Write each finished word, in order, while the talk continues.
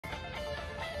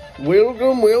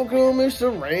Welcome, it's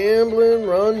the Ramblin'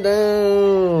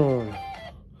 Rundown.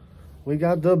 We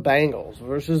got the Bengals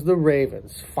versus the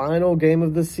Ravens. Final game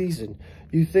of the season.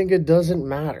 You think it doesn't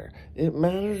matter. It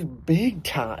matters big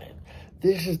time.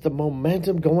 This is the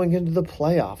momentum going into the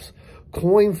playoffs.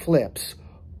 Coin flips.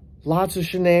 Lots of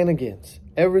shenanigans.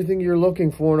 Everything you're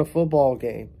looking for in a football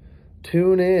game.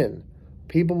 Tune in.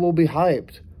 People will be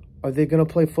hyped. Are they going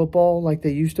to play football like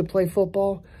they used to play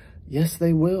football? Yes,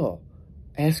 they will.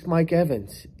 Ask Mike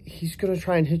Evans. He's going to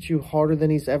try and hit you harder than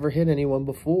he's ever hit anyone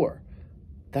before.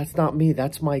 That's not me.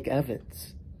 That's Mike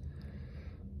Evans.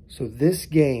 So this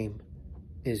game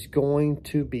is going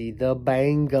to be the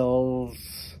Bengals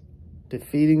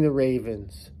defeating the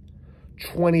Ravens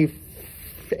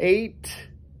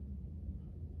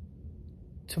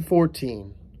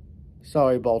 28-14.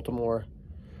 Sorry, Baltimore.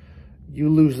 You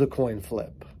lose the coin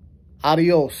flip.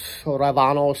 Adios,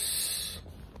 Ravanos.